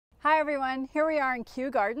Hi everyone, here we are in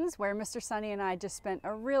Kew Gardens where Mr. Sunny and I just spent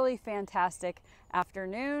a really fantastic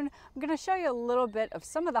afternoon. I'm going to show you a little bit of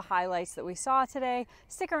some of the highlights that we saw today.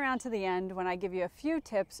 Stick around to the end when I give you a few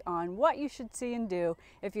tips on what you should see and do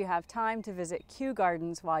if you have time to visit Kew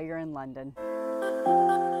Gardens while you're in London.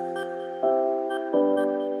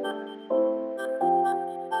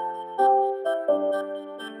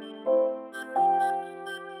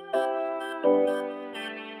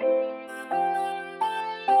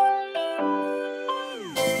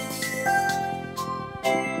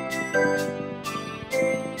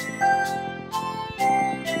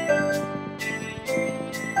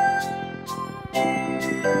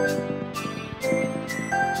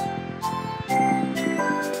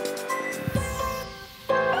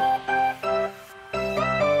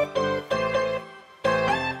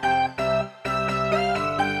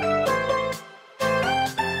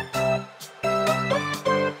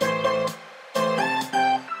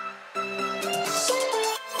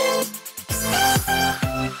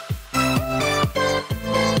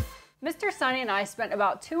 Mr. Sunny and I spent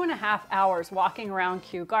about 2.5 hours walking around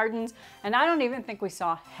Kew Gardens, and I don't even think we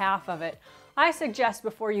saw half of it. I suggest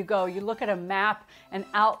before you go, you look at a map and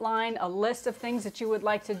outline a list of things that you would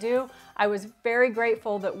like to do. I was very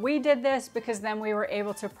grateful that we did this because then we were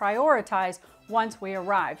able to prioritize once we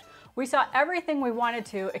arrived. We saw everything we wanted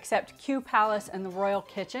to except Kew Palace and the Royal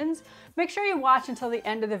Kitchens. Make sure you watch until the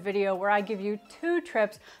end of the video where I give you 2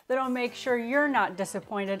 trips that'll make sure you're not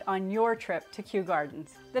disappointed on your trip to Kew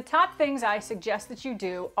Gardens. The top things I suggest that you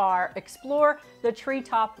do are explore the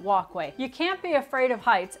treetop walkway. You can't be afraid of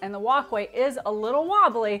heights, and the walkway is a little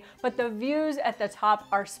wobbly, but the views at the top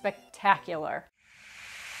are spectacular.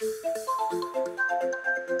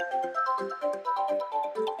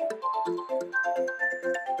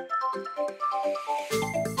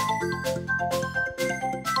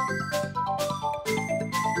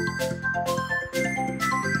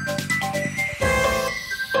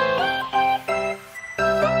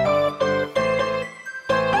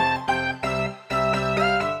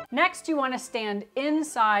 Next, you want to stand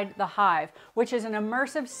inside the hive, which is an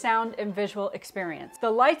immersive sound and visual experience. The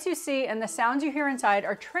lights you see and the sounds you hear inside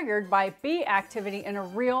are triggered by bee activity in a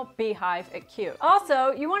real beehive at Kew.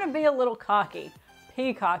 Also, you want to be a little cocky.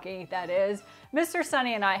 Peacocky, that is. Mr.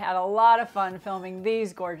 Sunny and I had a lot of fun filming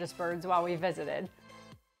these gorgeous birds while we visited.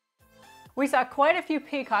 We saw quite a few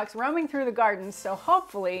peacocks roaming through the gardens, so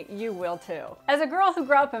hopefully you will too. As a girl who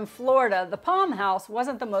grew up in Florida, the Palm House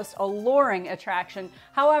wasn't the most alluring attraction.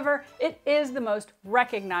 However, it is the most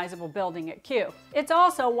recognizable building at Kew. It's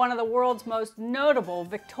also one of the world's most notable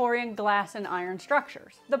Victorian glass and iron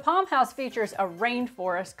structures. The Palm House features a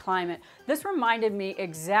rainforest climate. This reminded me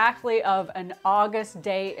exactly of an August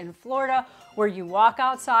day in Florida where you walk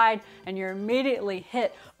outside and you're immediately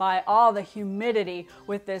hit by all the humidity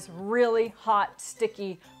with this really hot,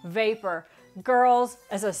 sticky vapor. Girls,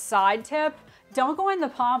 as a side tip, don't go in the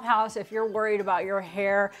Palm House if you're worried about your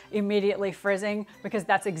hair immediately frizzing, because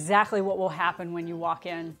that's exactly what will happen when you walk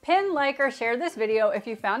in. Pin, like, or share this video if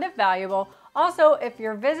you found it valuable. Also, if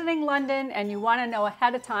you're visiting London and you want to know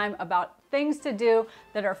ahead of time about things to do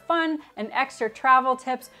that are fun and extra travel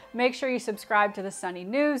tips, make sure you subscribe to the Sunny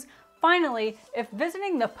News. Finally, if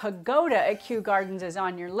visiting the pagoda at Kew Gardens is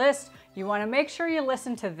on your list, you want to make sure you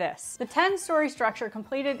listen to this. The 10-story structure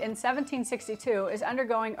completed in 1762 is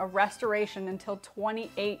undergoing a restoration until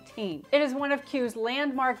 2018. It is one of Kew's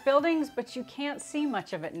landmark buildings, but you can't see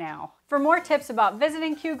much of it now. For more tips about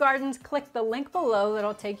visiting Kew Gardens, click the link below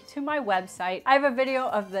that'll take you to my website. I have a video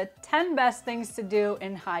of the 10 best things to do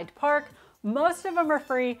in Hyde Park. Most of them are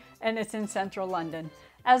free, and it's in central London.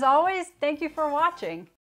 As always, thank you for watching.